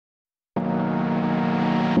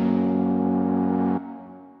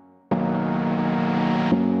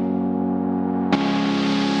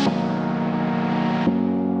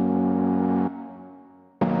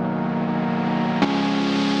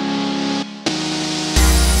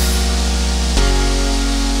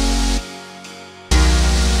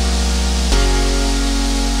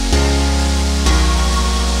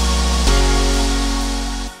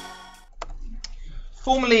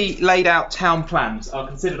formally laid out town plans are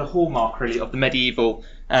considered a hallmark, really, of the medieval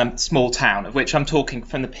small town, of which I'm talking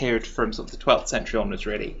from the period from sort of the 12th century onwards,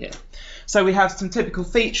 really, here. So we have some typical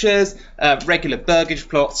features, regular burgage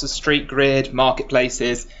plots, a street grid,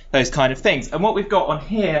 marketplaces, those kind of things. And what we've got on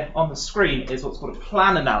here on the screen is what's called a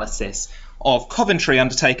plan analysis of Coventry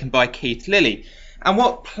undertaken by Keith Lilly. And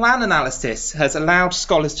what plan analysis has allowed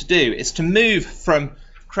scholars to do is to move from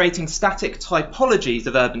creating static typologies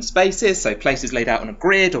of urban spaces, so places laid out on a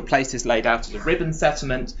grid or places laid out as a ribbon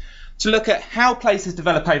settlement, to look at how places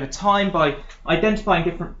develop over time by identifying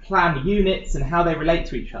different plan units and how they relate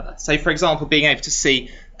to each other. So, for example, being able to see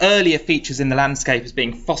earlier features in the landscape as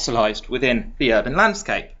being fossilised within the urban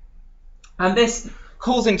landscape. And this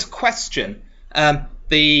calls into question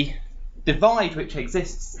the divide which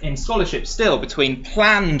exists in scholarship still between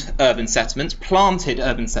planned urban settlements, planted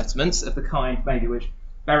urban settlements of the kind maybe which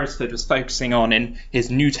Beresford was focusing on in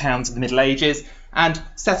his New Towns of the Middle Ages, and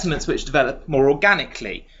settlements which develop more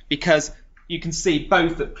organically, because you can see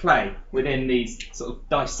both at play within these sort of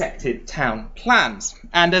dissected town plans.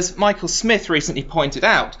 And as Michael Smith recently pointed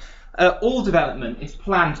out, all development is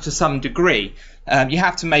planned to some degree. You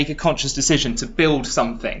have to make a conscious decision to build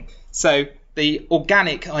something. So the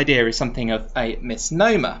organic idea is something of a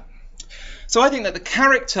misnomer. So I think that the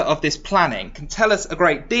character of this planning can tell us a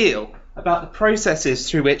great deal about the processes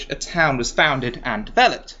through which a town was founded and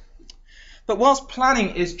developed. But whilst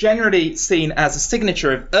planning is generally seen as a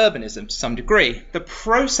signature of urbanism to some degree, the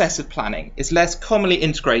process of planning is less commonly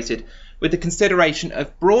integrated with the consideration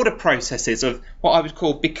of broader processes of what I would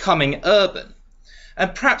call becoming urban.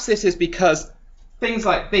 And perhaps this is because things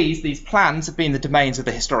like these plans have been the domains of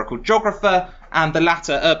the historical geographer, and the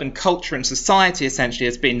latter, urban culture and society, essentially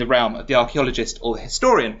has been the realm of the archaeologist or the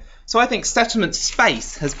historian. So I think settlement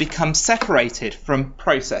space has become separated from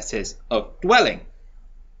processes of dwelling.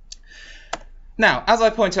 Now, as I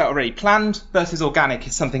pointed out already, planned versus organic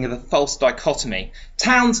is something of a false dichotomy.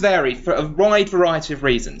 Towns vary for a wide variety of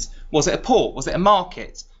reasons. Was it a port? Was it a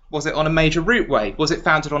market? Was it on a major routeway? Was it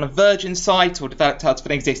founded on a virgin site or developed out of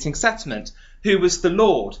an existing settlement? Who was the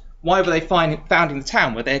lord? Why were they founding the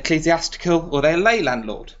town? Were they ecclesiastical or were they a lay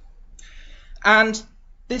landlord? And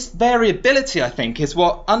this variability, I think, is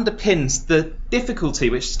what underpins the difficulty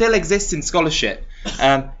which still exists in scholarship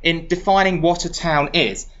in defining what a town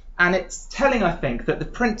is. And it's telling, I think, that the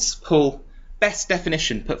principal best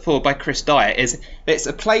definition put forward by Chris Dyer is that it's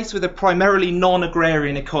a place with a primarily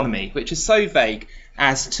non-agrarian economy, which is so vague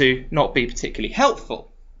as to not be particularly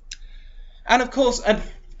helpful. And of course, a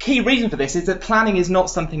key reason for this is that planning is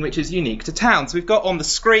not something which is unique to towns. We've got on the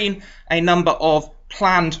screen a number of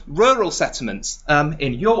planned rural settlements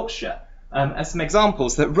in Yorkshire as some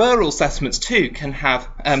examples that rural settlements too can have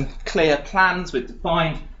clear plans with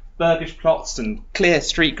defined burgage plots and clear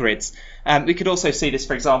street grids. We could also see this,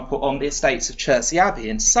 for example, on the estates of Chertsey Abbey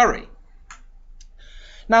in Surrey.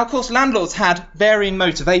 Now, of course, landlords had varying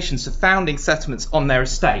motivations for founding settlements on their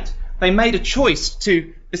estate. They made a choice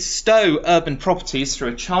to bestow urban properties through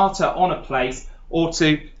a charter on a place or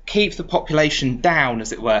to keep the population down,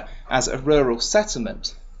 as it were, as a rural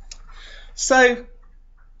settlement. So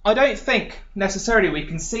I don't think necessarily we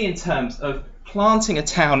can see in terms of planting a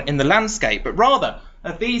town in the landscape, but rather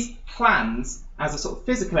of these plans as a sort of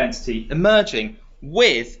physical entity emerging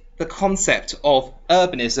with the concept of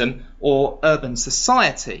urbanism or urban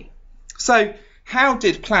society. So how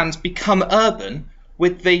did plans become urban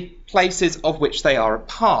with the places of which they are a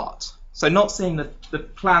part? So not seeing the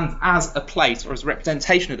plans as a place or as a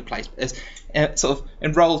representation of the place, but as sort of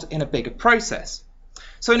enrolled in a bigger process.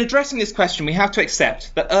 So in addressing this question, we have to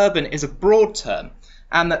accept that urban is a broad term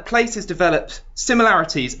and that places develop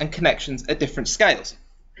similarities and connections at different scales.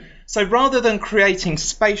 So rather than creating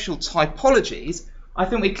spatial typologies, I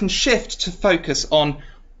think we can shift to focus on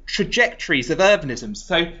trajectories of urbanism.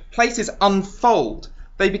 So places unfold,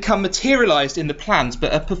 they become materialised in the plans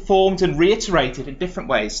but are performed and reiterated in different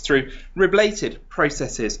ways through related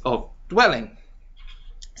processes of dwelling.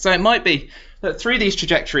 So it might be that through these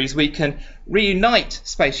trajectories we can reunite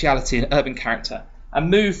spatiality and urban character and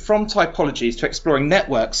move from typologies to exploring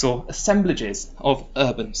networks or assemblages of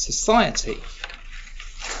urban society.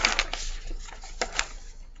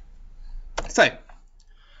 So,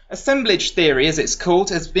 assemblage theory, as it's called,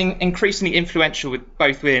 has been increasingly influential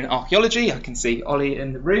both within archaeology, I can see Ollie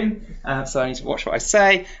in the room, so I need to watch what I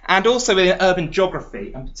say, and also in urban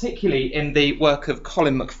geography, and particularly in the work of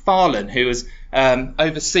Colin McFarlane, who has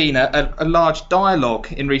overseen a large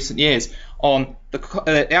dialogue in recent years on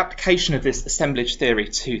the application of this assemblage theory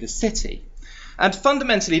to the city. And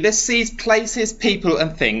fundamentally, this sees places, people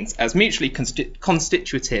and things as mutually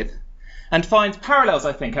constitutive and find parallels,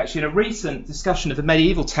 I think, actually, in a recent discussion of the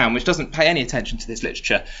medieval town, which doesn't pay any attention to this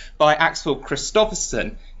literature, by Axel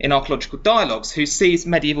Christopherson in Archaeological Dialogues, who sees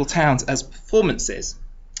medieval towns as performances.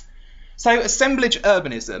 So assemblage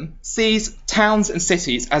urbanism sees towns and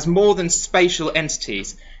cities as more than spatial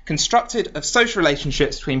entities, constructed of social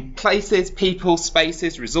relationships between places, people,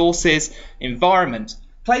 spaces, resources, environment,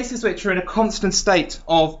 places which are in a constant state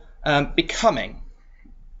of becoming,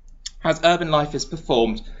 as urban life is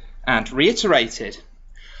performed and reiterated.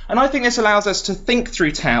 And I think this allows us to think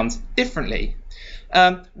through towns differently.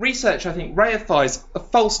 Research, I think, reifies a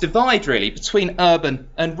false divide, really, between urban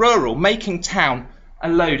and rural, making town a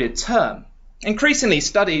loaded term. Increasingly,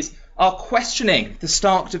 studies are questioning the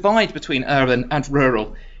stark divide between urban and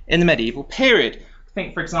rural in the medieval period.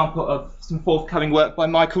 Think, for example, of some forthcoming work by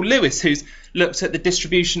Michael Lewis, who's looked at the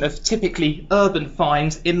distribution of typically urban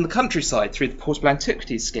finds in the countryside through the Portable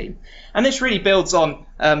Antiquities scheme. And this really builds on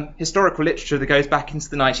historical literature that goes back into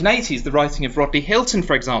the 1980s, the writing of Rodney Hilton,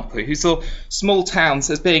 for example, who saw small towns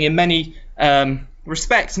as being in many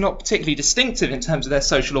respects not particularly distinctive in terms of their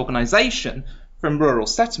social organisation from rural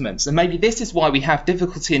settlements. And maybe this is why we have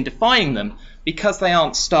difficulty in defining them, because they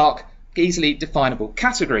aren't stark, easily definable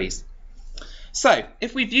categories. So,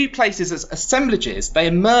 if we view places as assemblages, they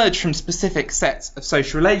emerge from specific sets of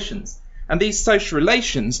social relations, and these social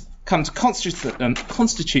relations come to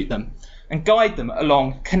constitute them and guide them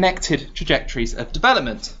along connected trajectories of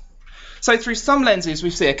development. So through some lenses we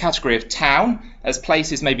see a category of town, as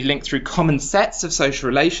places may be linked through common sets of social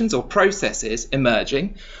relations or processes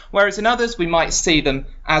emerging, whereas in others we might see them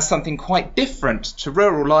as something quite different to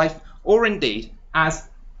rural life, or indeed as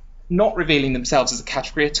not revealing themselves as a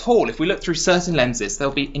category at all. If we look through certain lenses, they'll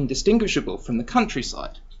be indistinguishable from the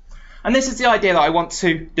countryside. And this is the idea that I want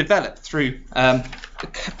to develop through a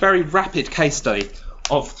very rapid case study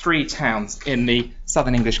of 3 towns in the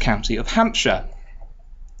southern English county of Hampshire.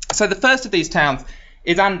 So the first of these towns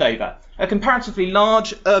is Andover, a comparatively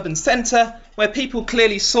large urban centre where people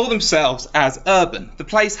clearly saw themselves as urban. The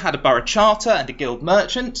place had a borough charter and a guild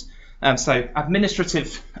merchant, so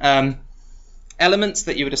administrative elements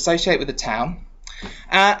that you would associate with a town,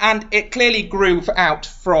 and it clearly grew out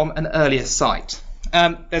from an earlier site.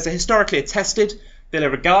 There's a historically attested Villa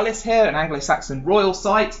Regalis here, an Anglo-Saxon royal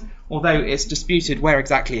site, although it's disputed where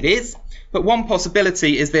exactly it is. But one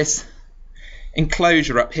possibility is this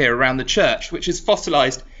enclosure up here around the church, which is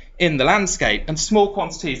fossilised in the landscape, and small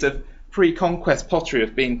quantities of pre-conquest pottery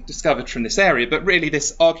have been discovered from this area, but really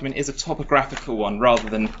this argument is a topographical one rather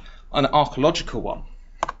than an archaeological one.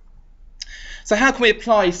 So how can we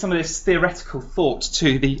apply some of this theoretical thought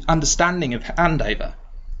to the understanding of Andover?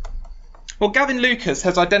 Well, Gavin Lucas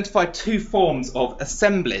has identified 2 forms of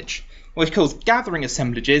assemblage, what he calls gathering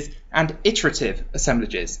assemblages and iterative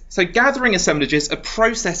assemblages. So gathering assemblages are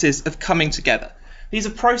processes of coming together. These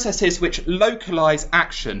are processes which localise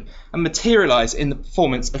action and materialise in the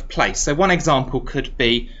performance of place. So one example could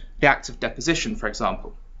be the act of deposition, for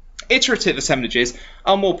example. Iterative assemblages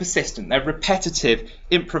are more persistent. They're repetitive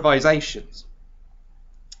improvisations.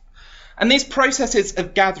 And these processes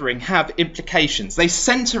of gathering have implications. They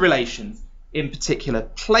centre relations in particular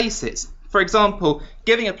places. For example,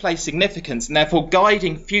 giving a place significance and therefore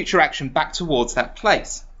guiding future action back towards that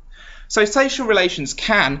place. So social relations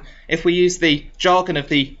can, if we use the jargon of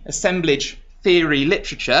the assemblage theory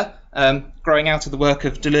literature, growing out of the work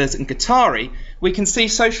of Deleuze and Guattari, we can see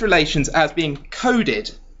social relations as being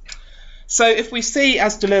coded. So if we see,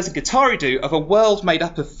 as Deleuze and Guattari do, of a world made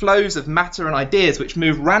up of flows of matter and ideas which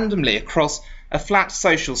move randomly across a flat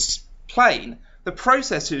social plane, the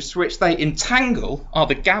processes to which they entangle are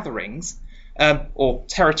the gatherings, or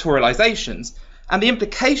territorializations, and the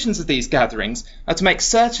implications of these gatherings are to make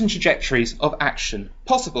certain trajectories of action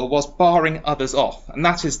possible whilst barring others off, and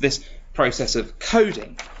that is this process of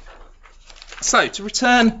coding. So to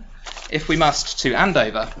return, if we must, to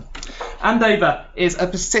Andover. Andover is a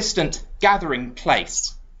persistent gathering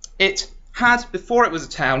place. It had, before it was a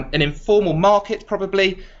town, an informal market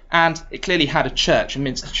probably, and it clearly had a church, a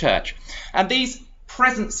Minster church. And these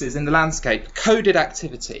presences in the landscape coded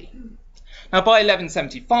activity. Now by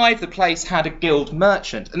 1175 the place had a guild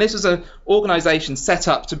merchant, and this was an organisation set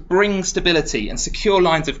up to bring stability and secure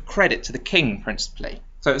lines of credit to the king principally.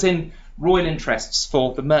 So it was in royal interests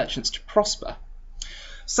for the merchants to prosper.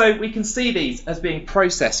 So we can see these as being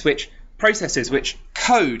processes which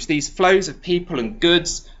code these flows of people and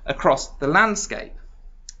goods across the landscape.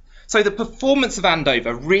 So the performance of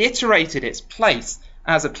Andover reiterated its place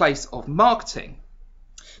as a place of marketing.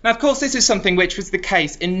 Now, of course, this is something which was the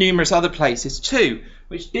case in numerous other places too,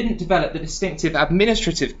 which didn't develop the distinctive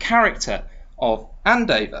administrative character of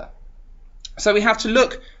Andover. So we have to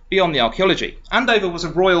look beyond the archaeology. Andover was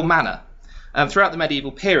a royal manor throughout the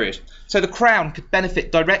medieval period, so the crown could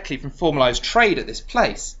benefit directly from formalised trade at this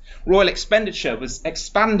place. Royal expenditure was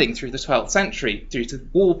expanding through the 12th century due to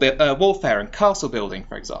warfare and castle building,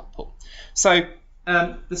 for example. So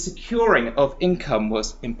the securing of income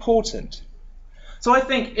was important. So I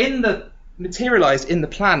think materialised in the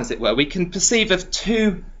plan, as it were, we can perceive of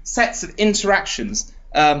two sets of interactions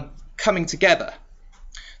coming together.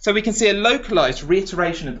 So we can see a localised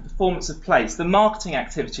reiteration of the performance of place, the marketing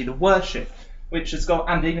activity, the worship, which has gone,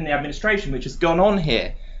 and even the administration, which has gone on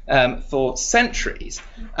here for centuries,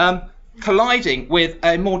 colliding with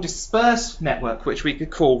a more dispersed network, which we could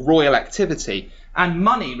call royal activity. And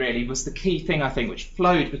money really was the key thing, I think, which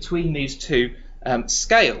flowed between these two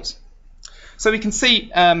scales. So we can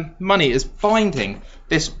see money as binding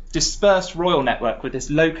this dispersed royal network with this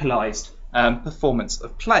localised performance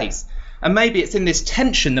of place. And maybe it's in this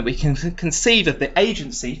tension that we can conceive of the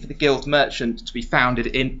agency for the guild merchant to be founded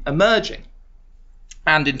in emerging.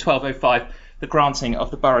 And in 1205, the granting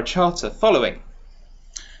of the borough charter following.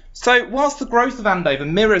 So whilst the growth of Andover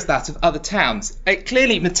mirrors that of other towns, it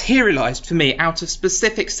clearly materialised for me out of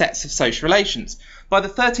specific sets of social relations. By the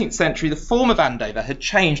 13th century, the form of Andover had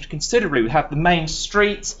changed considerably. We have the main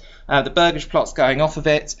street, the burgage plots going off of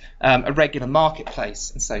it, a regular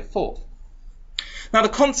marketplace, and so forth. Now, the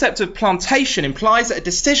concept of plantation implies that a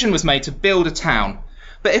decision was made to build a town.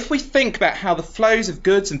 But if we think about how the flows of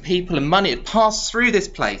goods and people and money had passed through this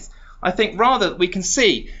place, I think rather we can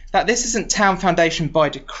see that this isn't town foundation by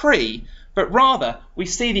decree, but rather we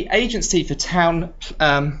see the agency for town,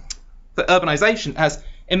 for urbanisation as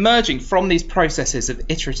emerging from these processes of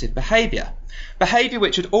iterative behaviour. Behaviour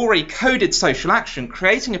which had already coded social action,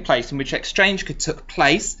 creating a place in which exchange could take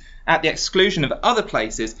place at the exclusion of other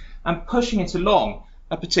places and pushing it along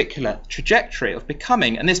a particular trajectory of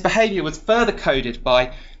becoming. And this behaviour was further coded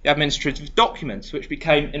by the administrative documents, which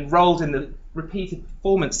became enrolled in the repeated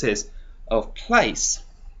performances of place.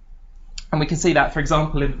 And we can see that, for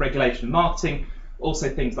example, in regulation of marketing, also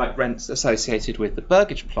things like rents associated with the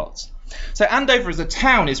burgage plots. So Andover as a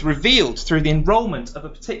town is revealed through the enrolment of a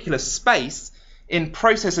particular space in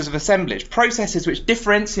processes of assemblage, processes which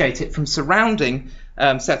differentiate it from surrounding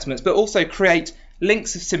settlements, but also create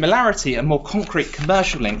links of similarity and more concrete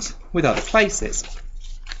commercial links with other places.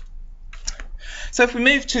 So if we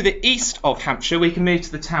move to the east of Hampshire, we can move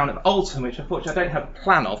to the town of Alton, which unfortunately I don't have a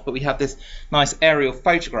plan of, but we have this nice aerial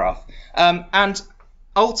photograph. And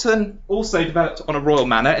Alton also developed on a royal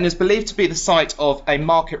manor and is believed to be the site of a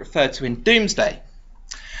market referred to in Domesday.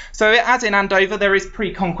 So as in Andover, there is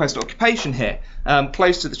pre-conquest occupation here,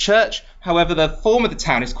 close to the church. However, the form of the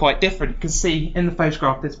town is quite different. You can see in the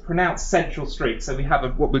photograph this pronounced central street, so we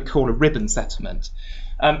have what we call a ribbon settlement,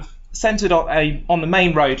 centred on the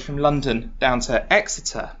main road from London down to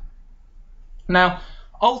Exeter. Now,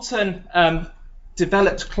 Alton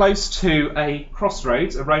developed close to a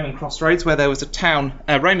crossroads, a Roman crossroads, where there was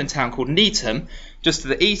a Roman town called Needham, just to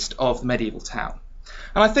the east of the medieval town.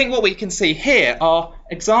 And I think what we can see here are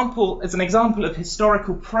an example of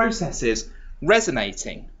historical processes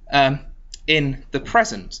resonating in the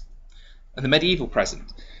present, the medieval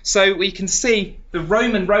present. So we can see the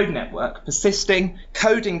Roman road network persisting,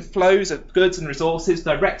 coding flows of goods and resources,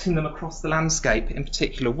 directing them across the landscape in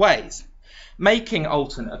particular ways, making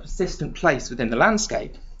Alton a persistent place within the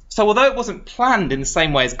landscape. So although it wasn't planned in the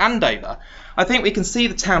same way as Andover, I think we can see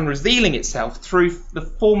the town revealing itself through the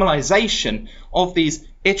formalisation of these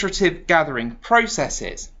iterative gathering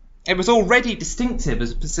processes. It was already distinctive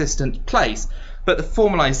as a persistent place, but the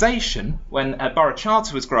formalisation, when a borough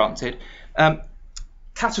charter was granted,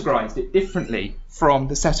 categorised it differently from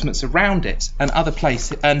the settlements around it and other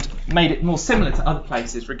places, and made it more similar to other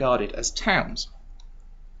places regarded as towns.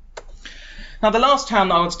 Now, the last town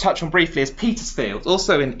that I want to touch on briefly is Petersfield,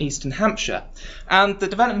 also in eastern Hampshire. And the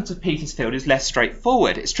development of Petersfield is less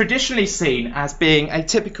straightforward. It's traditionally seen as being a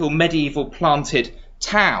typical medieval planted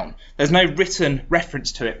town. There's no written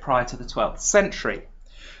reference to it prior to the 12th century.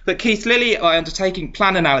 But Keith Lilly, by undertaking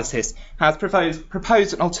plan analysis, has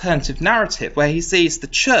proposed an alternative narrative where he sees the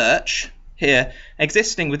church here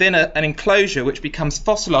existing within an enclosure which becomes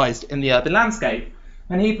fossilised in the urban landscape.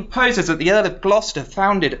 And he proposes that the Earl of Gloucester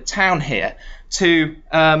founded a town here to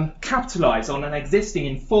capitalise on an existing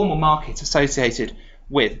informal market associated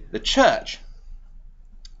with the church.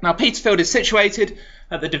 Now, Petersfield is situated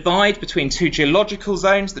at the divide between two geological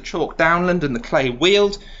zones, the chalk downland and the clay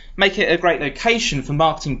weald, making it a great location for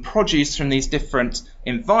marketing produce from these different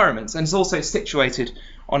environments, and is also situated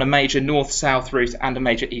on a major north-south route and a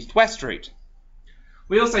major east-west route.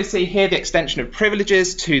 We also see here the extension of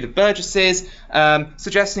privileges to the burgesses,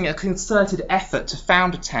 suggesting a concerted effort to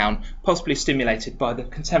found a town, possibly stimulated by the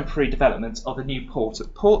contemporary development of a new port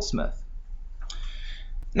at Portsmouth.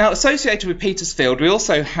 Now, associated with Petersfield, we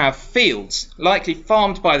also have fields, likely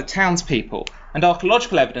farmed by the townspeople, and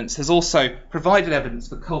archaeological evidence has also provided evidence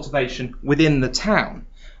for cultivation within the town,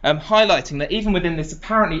 highlighting that even within this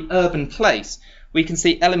apparently urban place, we can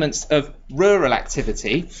see elements of rural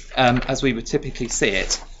activity, as we would typically see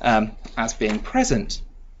it, as being present.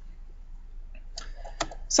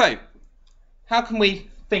 So, how can we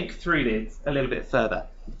think through this a little bit further?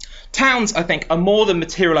 Towns, I think, are more than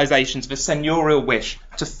materialisations of a seigneurial wish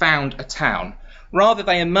to found a town. Rather,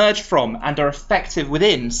 they emerge from and are effective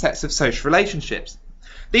within sets of social relationships.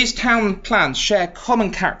 These town plans share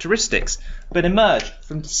common characteristics, but emerge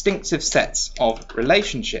from distinctive sets of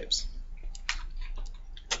relationships.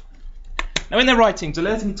 Now, in their writing,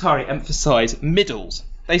 Deleuze and Guattari emphasise middles.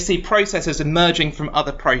 They see processes emerging from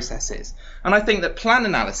other processes. And I think that plan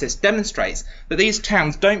analysis demonstrates that these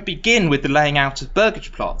towns don't begin with the laying out of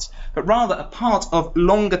burgage plots, but rather are part of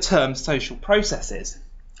longer-term social processes.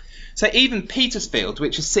 So even Petersfield,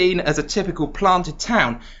 which is seen as a typical planted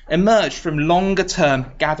town, emerged from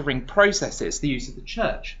longer-term gathering processes, the use of the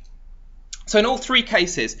church. So in all three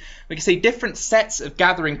cases, we can see different sets of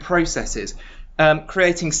gathering processes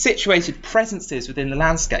creating situated presences within the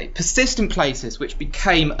landscape, persistent places which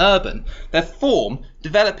became urban, their form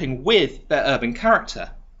developing with their urban character.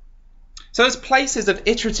 So as places of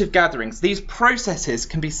iterative gatherings, these processes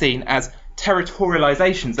can be seen as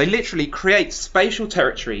territorializations. They literally create spatial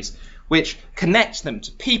territories which connect them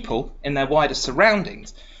to people in their wider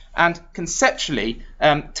surroundings and conceptually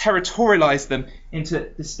territorialize them into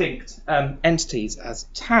distinct entities as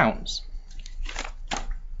towns.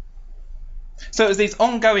 So it was these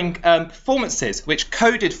ongoing performances which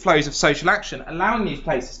coded flows of social action, allowing these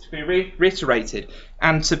places to be reiterated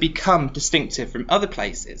and to become distinctive from other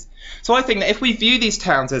places. So I think that if we view these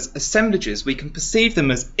towns as assemblages, we can perceive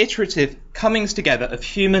them as iterative comings together of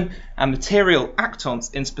human and material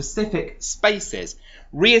actons in specific spaces,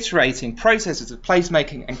 reiterating processes of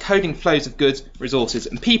placemaking and coding flows of goods, resources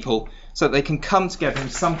and people so that they can come together in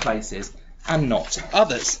some places and not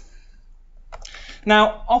others.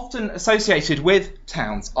 Now, often associated with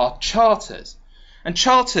towns are charters, and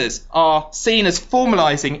charters are seen as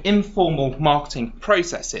formalising informal marketing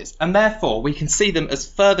processes, and therefore we can see them as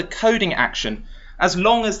further coding action as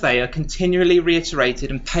long as they are continually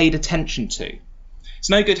reiterated and paid attention to.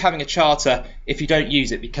 It's no good having a charter if you don't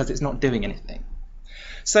use it because it's not doing anything.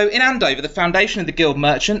 So in Andover, the foundation of the Guild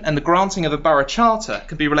Merchant and the granting of a borough charter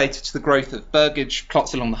can be related to the growth of burgage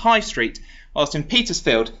plots along the High Street, whilst in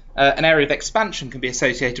Petersfield, an area of expansion can be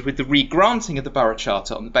associated with the re-granting of the borough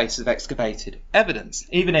charter on the basis of excavated evidence.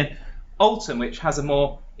 Even in Alton, which has a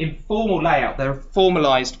more informal layout, there are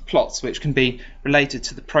formalised plots which can be related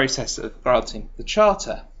to the process of granting the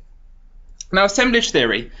charter. Now, assemblage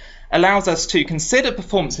theory allows us to consider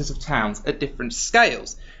performances of towns at different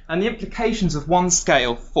scales and the implications of one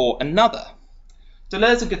scale for another.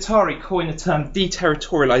 Deleuze and Guattari coin the term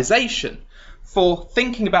deterritorialisation for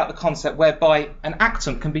thinking about the concept whereby an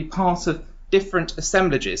actant can be part of different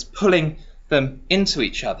assemblages, pulling them into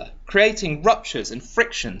each other, creating ruptures and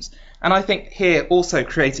frictions, and I think here also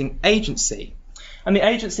creating agency. And the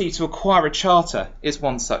agency to acquire a charter is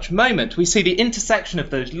one such moment. We see the intersection of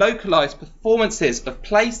those localised performances of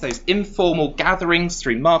place, those informal gatherings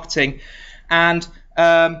through marketing, and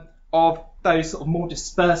of those sort of more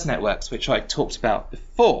dispersed networks which I talked about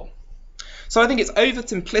before. So I think it's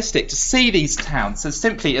oversimplistic to see these towns as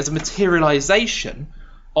simply as a materialisation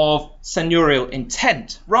of seigneurial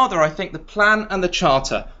intent. Rather, I think the plan and the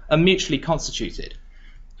charter are mutually constituted.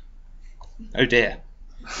 Oh dear.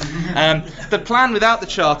 The plan without the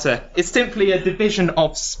charter is simply a division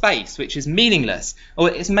of space which is meaningless, or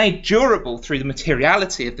it's made durable through the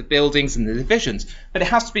materiality of the buildings and the divisions, but it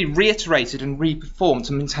has to be reiterated and re-performed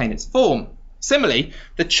to maintain its form. Similarly,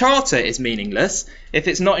 the charter is meaningless if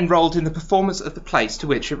it's not enrolled in the performance of the place to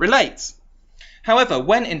which it relates. However,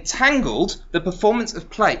 when entangled with the performance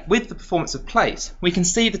of place, we can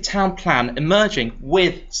see the town plan emerging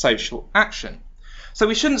with social action. So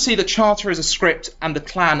we shouldn't see the charter as a script and the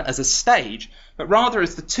plan as a stage, but rather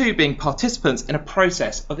as the two being participants in a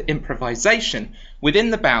process of improvisation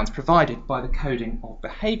within the bounds provided by the coding of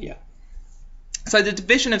behaviour. So the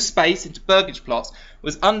division of space into burgage plots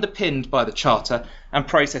was underpinned by the charter and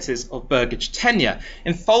processes of burgage tenure,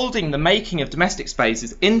 enfolding the making of domestic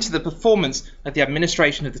spaces into the performance of the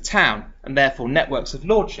administration of the town and therefore networks of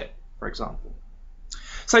lordship, for example.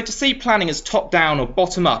 So to see planning as top-down or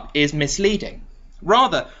bottom-up is misleading.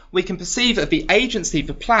 Rather, we can perceive of the agency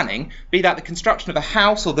for planning, be that the construction of a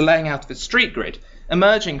house or the laying out of a street grid,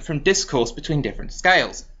 emerging from discourse between different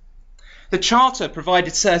scales. The Charter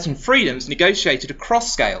provided certain freedoms negotiated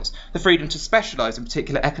across scales, the freedom to specialise in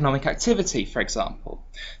particular economic activity, for example.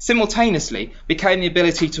 Simultaneously became the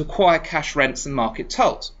ability to acquire cash rents and market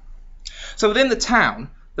tolls. So within the town,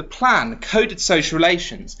 the plan coded social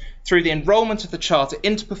relations through the enrolment of the Charter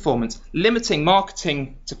into performance, limiting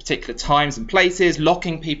marketing to particular times and places,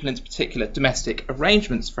 locking people into particular domestic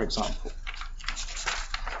arrangements, for example.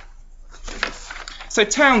 So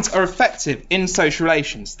towns are effective in social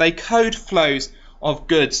relations. They code flows of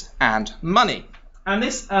goods and money. And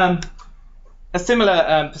this, a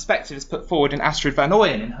similar perspective is put forward in Astrid van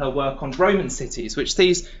Ooyen in her work on Roman cities, which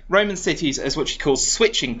sees Roman cities as what she calls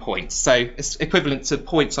switching points, so it's equivalent to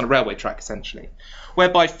points on a railway track essentially,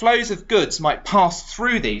 whereby flows of goods might pass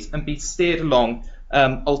through these and be steered along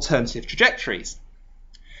alternative trajectories.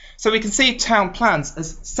 So we can see town plans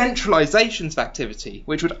as centralisations of activity,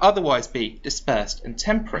 which would otherwise be dispersed and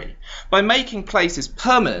temporary. By making places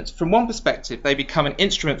permanent, from one perspective, they become an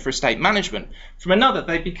instrument for estate management. From another,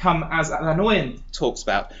 they become, as Van Ooyen talks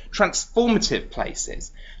about, transformative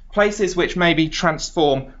places. Places which maybe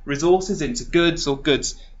transform resources into goods or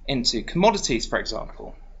goods into commodities, for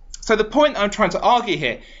example. So the point I'm trying to argue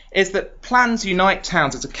here is that plans unite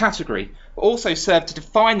towns as a category, but also serve to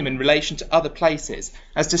define them in relation to other places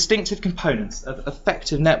as distinctive components of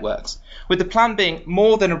effective networks, with the plan being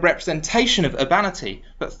more than a representation of urbanity,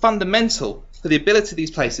 but fundamental for the ability of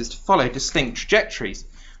these places to follow distinct trajectories,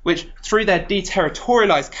 which, through their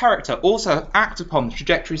deterritorialised character, also act upon the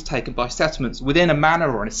trajectories taken by settlements within a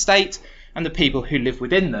manor or an estate, and the people who live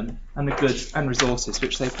within them, and the goods and resources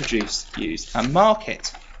which they produce, use, and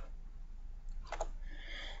market.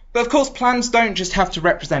 But of course, plans don't just have to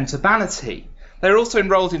represent urbanity. They're also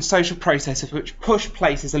enrolled in social processes which push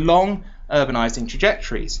places along urbanising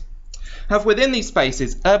trajectories. However, within these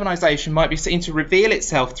spaces, urbanisation might be seen to reveal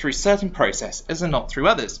itself through certain processes and not through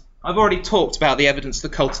others. I've already talked about the evidence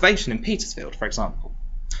of cultivation in Petersfield, for example.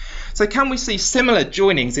 So can we see similar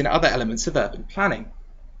joinings in other elements of urban planning?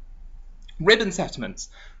 Ribbon settlements,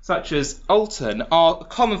 such as Alton, are a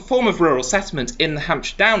common form of rural settlement in the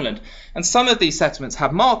Hampshire Downland, and some of these settlements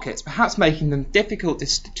have markets, perhaps making them difficult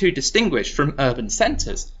to distinguish from urban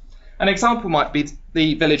centres. An example might be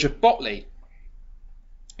the village of Botley,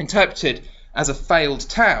 interpreted as a failed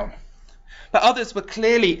town. But others were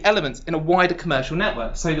clearly elements in a wider commercial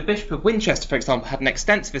network. So the Bishop of Winchester, for example, had an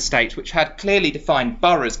extensive estate which had clearly defined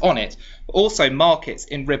boroughs on it, but also markets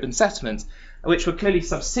in ribbon settlements, which were clearly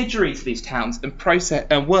subsidiary to these towns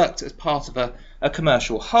and worked as part of a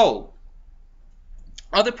commercial whole.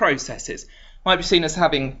 Other processes might be seen as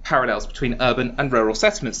having parallels between urban and rural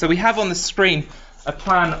settlements. So we have on the screen a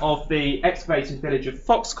plan of the excavated village of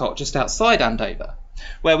Foxcott just outside Andover,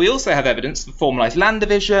 where we also have evidence of formalised land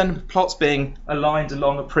division, plots being aligned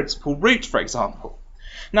along a principal route, for example.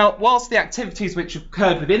 Now, whilst the activities which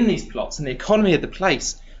occurred within these plots and the economy of the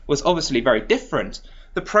place was obviously very different,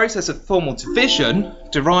 the process of formal division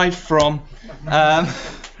derived from the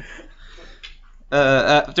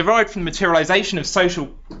materialisation of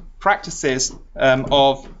social practices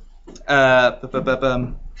of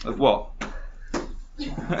what?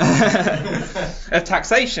 Of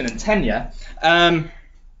taxation and tenure,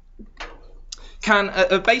 can,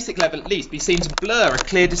 at a basic level at least, be seen to blur a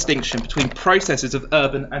clear distinction between processes of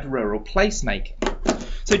urban and rural placemaking.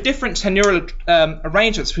 So different tenurial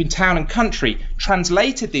arrangements between town and country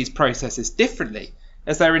translated these processes differently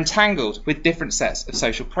as they're entangled with different sets of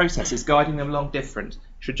social processes, guiding them along different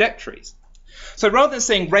trajectories. So rather than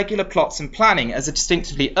seeing regular plots and planning as a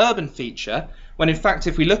distinctively urban feature, when in fact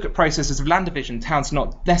if we look at processes of land division, towns do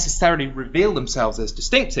not necessarily reveal themselves as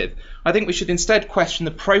distinctive, I think we should instead question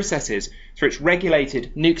the processes through which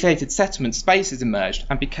regulated, nucleated settlement spaces emerged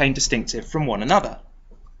and became distinctive from one another.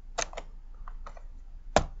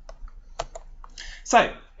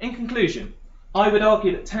 So, in conclusion, I would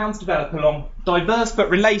argue that towns develop along diverse but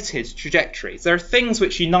related trajectories. There are things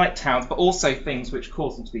which unite towns, but also things which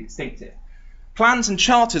cause them to be distinctive. Plans and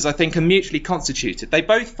charters, I think, are mutually constituted. They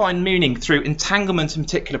both find meaning through entanglement in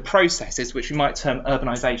particular processes, which we might term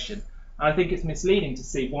urbanisation. And I think it's misleading to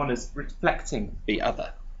see one as reflecting the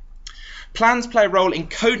other. Plans play a role in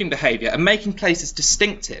coding behaviour and making places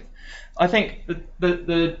distinctive. I think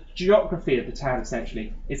the geography of the town,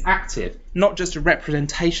 essentially, is active, not just a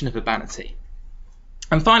representation of urbanity.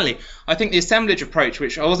 And finally, I think the assemblage approach,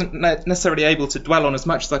 which I wasn't necessarily able to dwell on as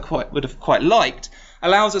much as I would have quite liked,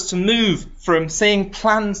 allows us to move from seeing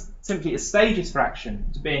plans simply as stages for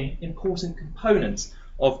action to being important components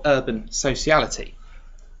of urban sociality.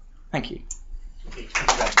 Thank you. Thank you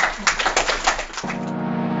very much.